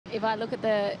If I look at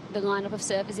the lineup of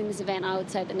surfers in this event, I would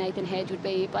say that Nathan Hedge would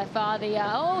be by far the,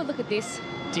 oh, look at this.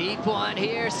 Deep one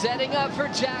here, setting up for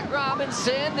Jack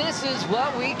Robinson. This is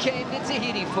what we came to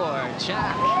Tahiti for.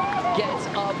 Jack gets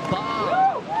a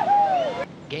bomb.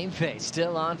 Game face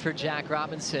still on for Jack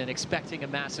Robinson, expecting a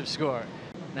massive score.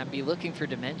 And I'd be looking for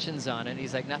dimensions on it.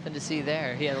 He's like, nothing to see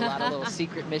there. He had a lot of little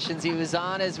secret missions he was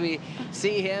on as we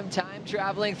see him time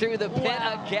traveling through the pit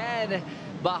again.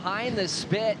 Behind the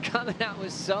spit, coming out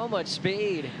with so much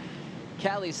speed.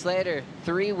 Kelly Slater,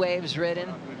 3 waves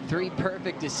ridden, 3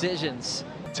 perfect decisions.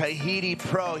 Tahiti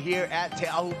Pro here at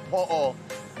Teahupo'o,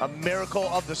 a miracle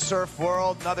of the surf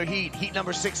world. Another heat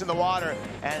number 6 in the water,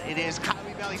 and it is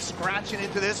Kylie Belly scratching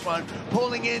into this one,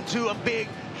 pulling into a big,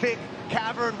 thick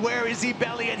cavern. Where is he,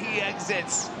 Belly? And he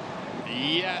exits.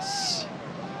 Yes.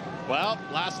 Well,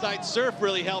 last night's surf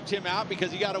really helped him out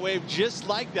because he got a wave just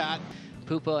like that.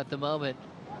 Teahupo'o at the moment,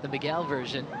 the Miguel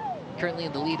version, currently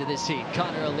in the lead of this heat.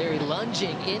 Connor O'Leary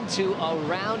lunging into a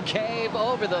round cave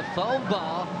over the foam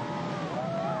ball.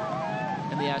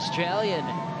 And the Australian,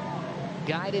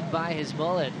 guided by his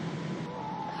mullet.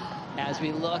 As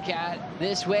we look at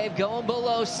this wave going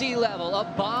below sea level, a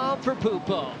bomb for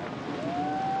Teahupo'o.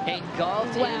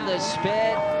 Engulfed in the spit,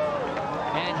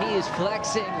 and he is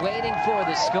flexing, waiting for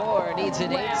the score. Needs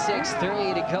an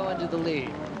 8.63 to go into the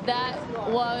lead. That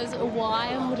was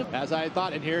wild. As I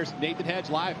thought, and here's Nathan Hedge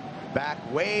live. Back,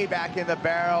 way back in the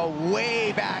barrel,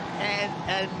 way back, and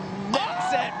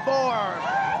next set for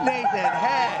Nathan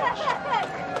Hedge.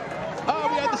 Oh,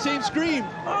 we had the same scream.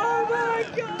 Oh my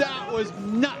God. That was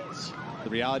nuts.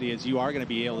 The reality is you are going to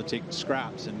be able to take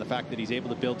scraps, and the fact that he's able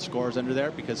to build scores under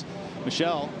there, because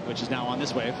Michelle, which is now on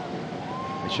this wave.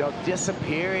 Michelle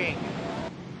disappearing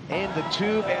in the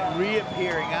tube and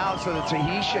reappearing out, so the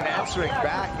Tahitian answering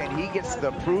back, and he gets the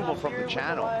approval from the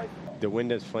channel. The wind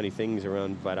does funny things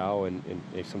around Varao, and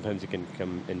sometimes it can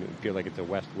come and feel like it's a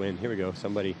west wind. Here we go,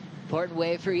 somebody. Important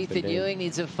wave for Ethan Ewing,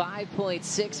 needs a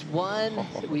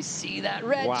 5.61. We see that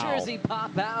red jersey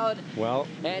pop out. Well,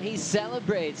 and he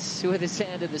celebrates with his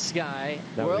hand in the sky.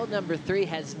 World number 3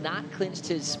 has not clinched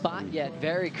his spot yet.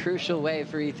 Very crucial wave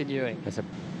for Ethan Ewing.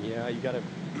 Yeah, you gotta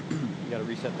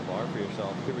reset the bar for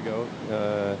yourself. Here we go,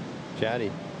 Chatty,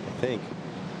 I think.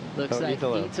 Looks like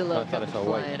Italo coming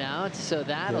flying out, so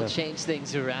that'll change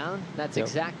things around. That's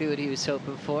exactly what he was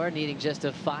hoping for, needing just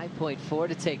a 5.4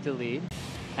 to take the lead.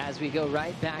 As we go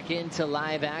right back into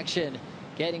live action,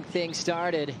 getting things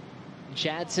started.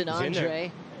 Jadson Andre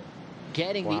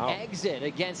getting the exit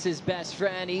against his best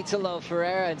friend Italo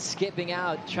Ferreira and skipping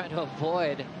out, trying to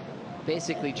avoid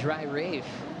basically dry reef.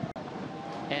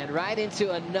 And right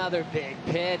into another big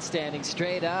pit, standing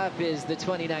straight up is the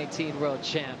 2019 world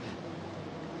champ.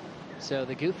 So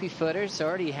the goofy footers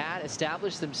already had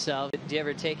established themselves. Do you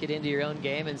ever take it into your own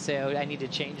game and say, oh, I need to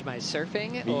change my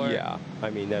surfing? Or yeah, I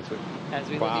mean, that's what. As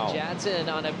we look at Jadson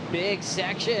on a big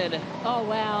section. Oh,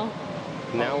 wow.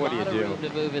 Now what do you do?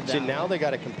 To move in See, now they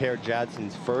got to compare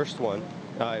Jadson's first one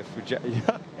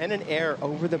and an air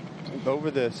over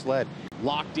the sled.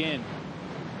 Locked in.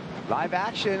 Live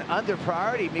action under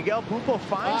priority. Miguel Teahupo'o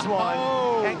finds one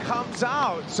and comes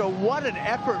out. So what an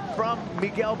effort from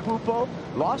Miguel Teahupo'o.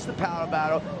 Lost the paddle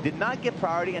battle, did not get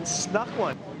priority, and snuck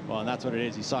one. Well, and that's what it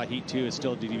is. He saw heat 2 is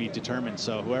still to be determined.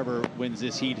 So whoever wins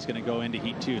this heat is going to go into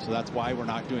heat 2. So that's why we're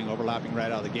not doing overlapping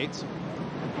right out of the gates.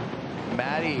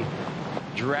 Maddie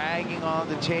dragging on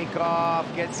the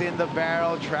takeoff, gets in the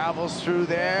barrel, travels through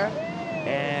there,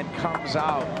 and comes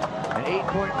out. An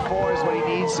 8.4 is what he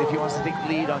needs if he wants to take the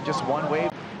lead on just one wave.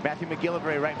 Matthew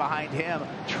McGillivray right behind him,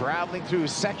 traveling through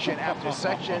section after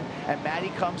section, and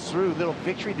Maddie comes through. Little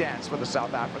victory dance for the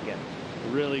South African.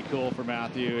 Really cool for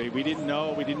Matthew. We didn't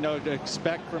know what to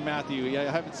expect from Matthew. I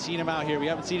haven't seen him out here. We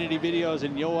haven't seen any videos,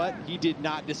 and you know what? He did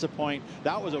not disappoint.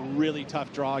 That was a really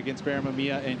tough draw against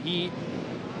Baramamia, and he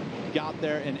got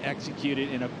there and executed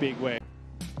in a big way.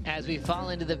 As we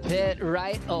fall into the pit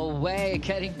right away,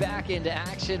 getting back into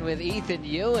action with Ethan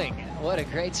Ewing. What a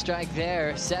great strike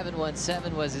there.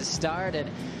 7.17 was his start, and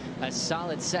a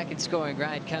solid second scoring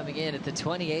ride coming in at the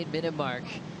 28-minute mark.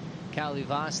 Kauli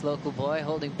Voss, local boy,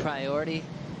 holding priority,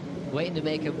 waiting to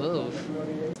make a move.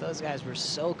 Those guys were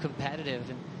so competitive,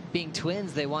 and being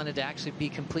twins, they wanted to actually be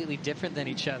completely different than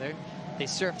each other. They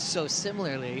surfed so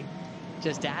similarly,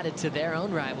 just added to their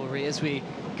own rivalry as we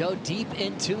go deep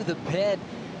into the pit.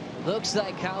 Looks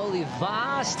like Kauli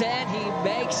Voss, and he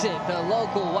makes it. The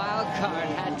local wild card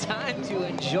had time to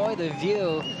enjoy the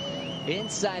view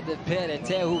inside the pit at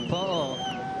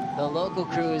Teahupo'o. The local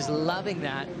crew is loving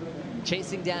that.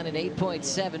 Chasing down an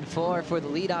 8.74 for the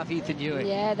leadoff Ethan Ewing.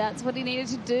 Yeah, that's what he needed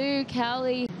to do,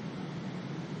 Kauli.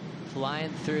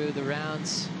 Flying through the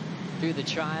rounds through the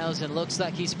trials, and looks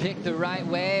like he's picked the right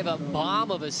wave. A bomb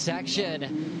of a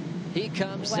section. He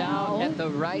comes out at the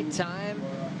right time.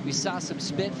 We saw some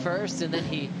spit first, and then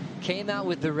he came out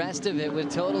with the rest of it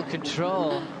with total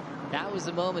control. That was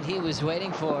the moment he was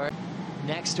waiting for.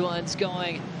 Next one's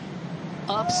going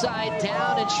upside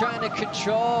down and trying to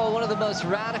control one of the most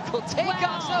radical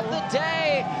takeoffs of the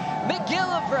day.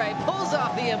 McGillivray pulls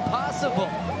off the impossible.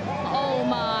 Oh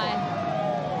my.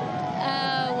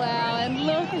 Oh wow, and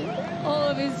look, all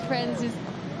of his friends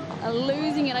are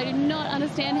losing it. I do not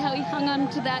understand how he hung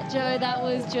on to that, Joe. That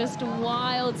was just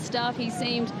wild stuff. He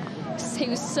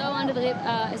was so under the lip.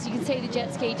 As you can see, the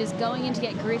jet ski just going in to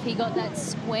get Griff. He got that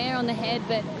square on the head,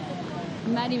 but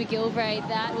Matty McGillivray,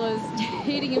 that was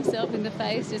hitting himself in the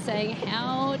face, just saying,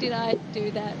 how did I do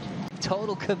that?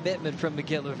 Total commitment from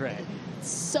McGillivray.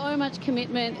 So much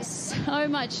commitment, so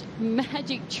much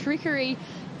magic trickery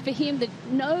for him. The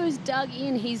nose dug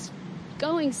in. He's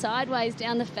going sideways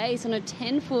down the face on a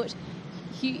 10-foot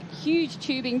huge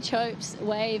tubing chopes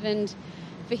wave, and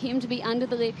for him to be under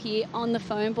the lip here on the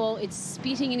foam ball, it's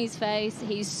spitting in his face.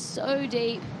 He's so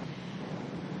deep.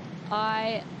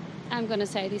 I'm going to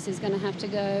say this is going to have to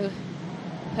go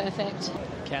perfect.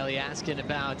 Kelly asking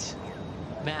about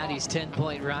Maddie's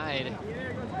 10-point ride.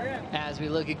 As we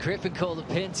look at Griffin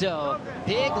Colapinto,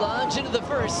 big lunge into the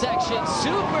first section,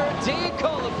 super deep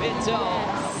Colapinto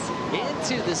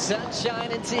into the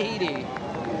sunshine in Tahiti.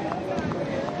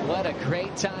 What a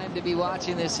great time to be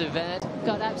watching this event.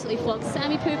 Got absolutely flogged.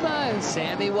 Sammy Pupo.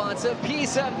 Sammy wants a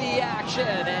piece of the action,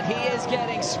 and he is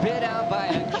getting spit out by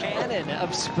a cannon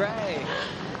of spray.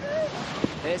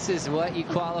 This is what you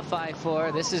qualify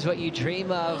for. This is what you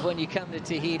dream of when you come to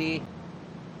Tahiti.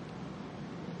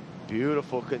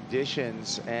 Beautiful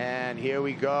conditions, and here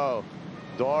we go.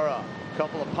 Dora, a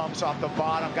couple of pumps off the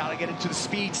bottom, got to get into the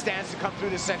speed stance to come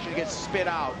through this section, gets spit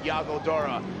out. Iago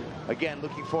Dora, again,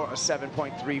 looking for a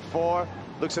 7.34.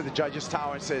 Looks at the judges'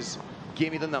 tower and says,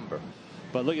 give me the number.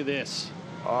 But look at this.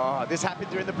 This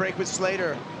happened during the break with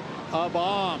Slater. A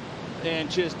bomb, and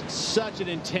just such an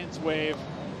intense wave.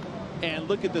 And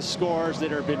look at the scores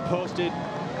that have been posted.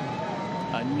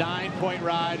 A 9-point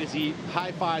ride as he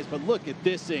high-fives, but look at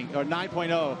this thing, or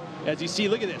 9.0. As you see,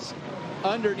 look at this.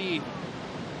 Underneath,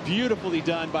 beautifully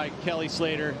done by Kelly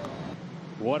Slater.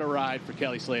 What a ride for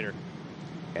Kelly Slater.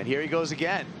 And here he goes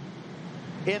again.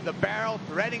 In the barrel,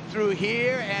 threading through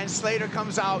here, and Slater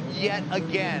comes out yet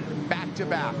again, back to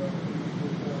back.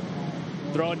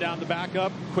 Throwing down the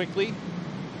backup quickly.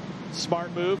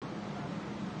 Smart move.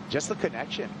 Just the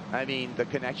connection. I mean, the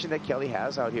connection that Kelly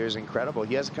has out here is incredible.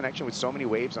 He has a connection with so many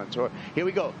waves on tour. Here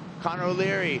we go. Connor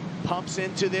O'Leary pumps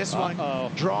into this one,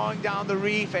 drawing down the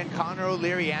reef, and Connor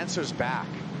O'Leary answers back.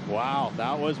 Wow,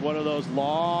 that was one of those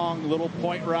long little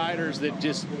point riders that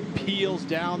just peels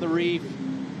down the reef.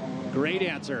 Great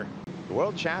answer. The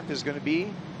world champ is going to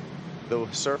be the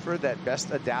surfer that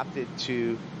best adapted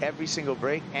to every single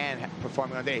break and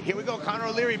performing on day. Here we go, Connor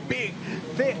O'Leary, big,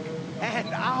 thick, and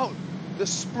out. The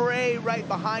spray right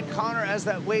behind Connor as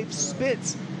that wave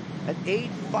spits. An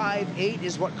 8.58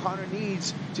 is what Connor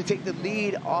needs to take the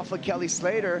lead off of Kelly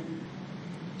Slater.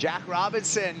 Jack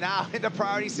Robinson now in the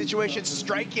priority situation,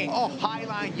 striking. High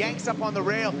line, yanks up on the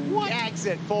rail, gags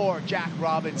it for Jack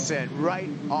Robinson right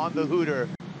on the hooter.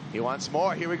 He wants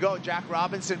more. Here we go. Jack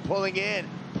Robinson pulling in,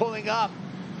 pulling up,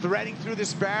 threading through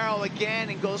this barrel again,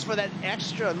 and goes for that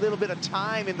extra little bit of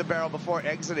time in the barrel before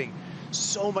exiting.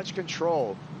 So much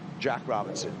control. Jack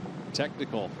Robinson.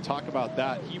 Technical. Talk about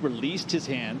that. He released his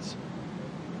hands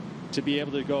to be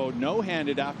able to go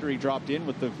no-handed after he dropped in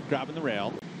with the grabbing the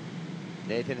rail.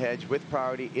 Nathan Hedge with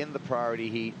priority in the priority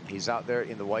heat. He's out there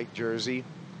in the white jersey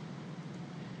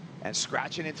and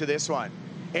scratching into this one.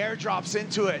 Airdrops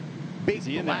into it. Big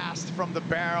blast from the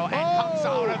barrel and comes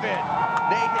out of it.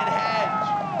 Nathan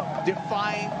Hedge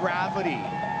defying gravity.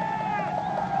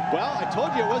 Well, I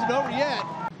told you it wasn't over yet.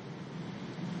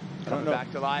 Coming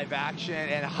back to live action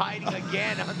and hiding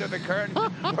again under the curtain.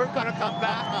 We're going to come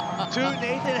back to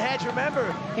Nathan Hedge.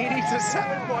 Remember, he needs a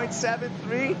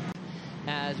 7.73.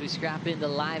 As we scrap into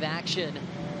live action,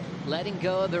 letting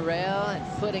go of the rail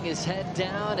and putting his head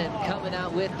down and coming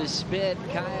out with the spit,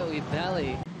 Coyote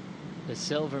Belly, the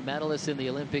silver medalist in the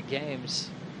Olympic Games,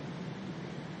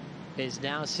 is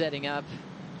now setting up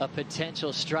a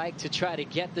potential strike to try to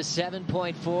get the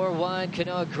 7.41.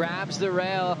 Kanoa grabs the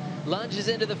rail, lunges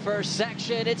into the first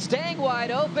section. It's staying wide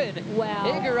open. Wow.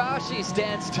 Igarashi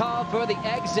stands tall for the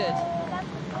exit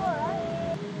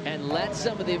and lets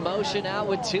some of the emotion out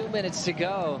with 2 minutes to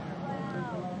go.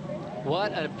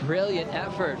 What a brilliant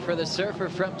effort for the surfer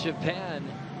from Japan.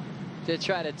 to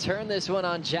try to turn this one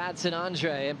on Jadson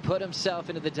Andre and put himself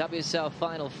into the WSL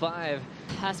Final 5.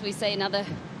 As we see another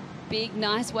big,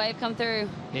 nice wave come through.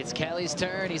 It's Kelly's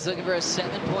turn. He's looking for a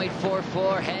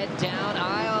 7.44. Head down,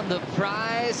 eye on the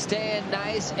prize, staying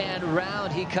nice and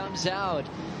round. He comes out,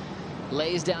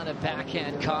 lays down a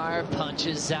backhand carve,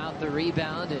 punches out the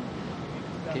rebound, and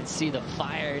you can see the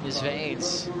fire in his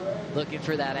veins, looking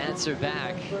for that answer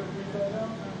back.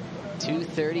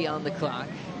 2:30 on the clock.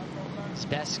 His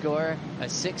best score, a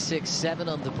 6.67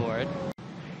 on the board.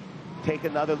 Take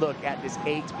another look at this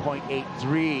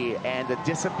 8.83 and the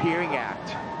disappearing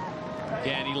act.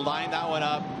 Again, he lined that one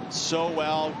up so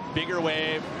well. Bigger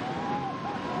wave,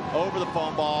 over the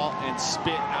foam ball, and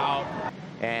spit out.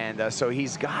 And so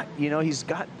he's got, he's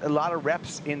got a lot of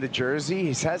reps in the jersey.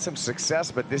 He's had some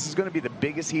success, but this is going to be the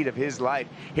biggest heat of his life.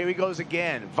 Here he goes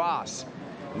again. Voss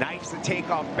knifes the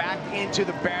takeoff back into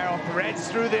the barrel, threads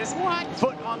through this,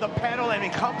 foot on the pedal, and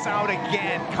it comes out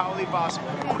again. Kaoli Voss,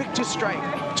 quick to strike,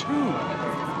 2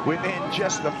 within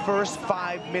just the first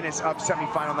 5 minutes of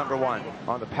semifinal number 1.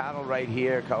 On the paddle right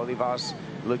here, Kaoli Voss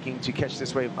looking to catch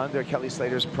this wave under Kelly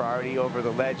Slater's priority over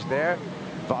the ledge there.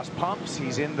 Voss pumps,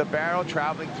 he's in the barrel,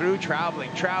 traveling through, traveling,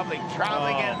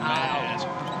 and out.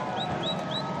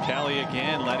 Kelly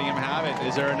again, letting him have it.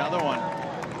 Is there another one?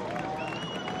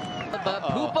 But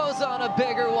Pupo's on a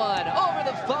bigger one. Over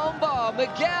the foam ball.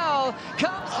 Miguel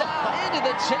comes out into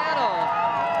the channel.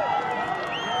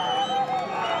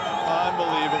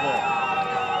 Unbelievable.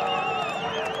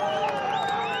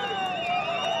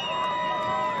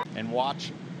 And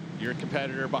watch your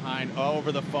competitor behind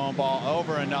over the foam ball,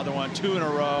 over another one, 2 in a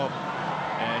row.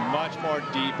 And much more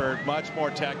deeper, much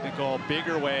more technical,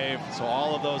 bigger wave. So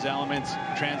all of those elements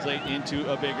translate into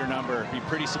a bigger number. Be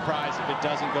pretty surprised if it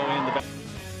doesn't go in the back.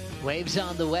 Waves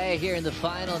on the way here in the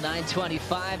final,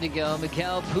 9:25 to go.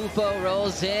 Miguel Pupo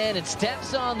rolls in and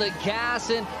steps on the gas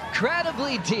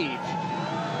incredibly deep.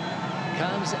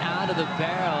 Comes out of the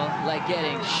barrel like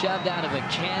getting shoved out of a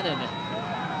cannon.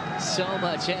 So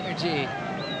much energy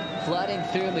flooding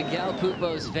through Miguel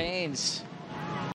Pupo's veins.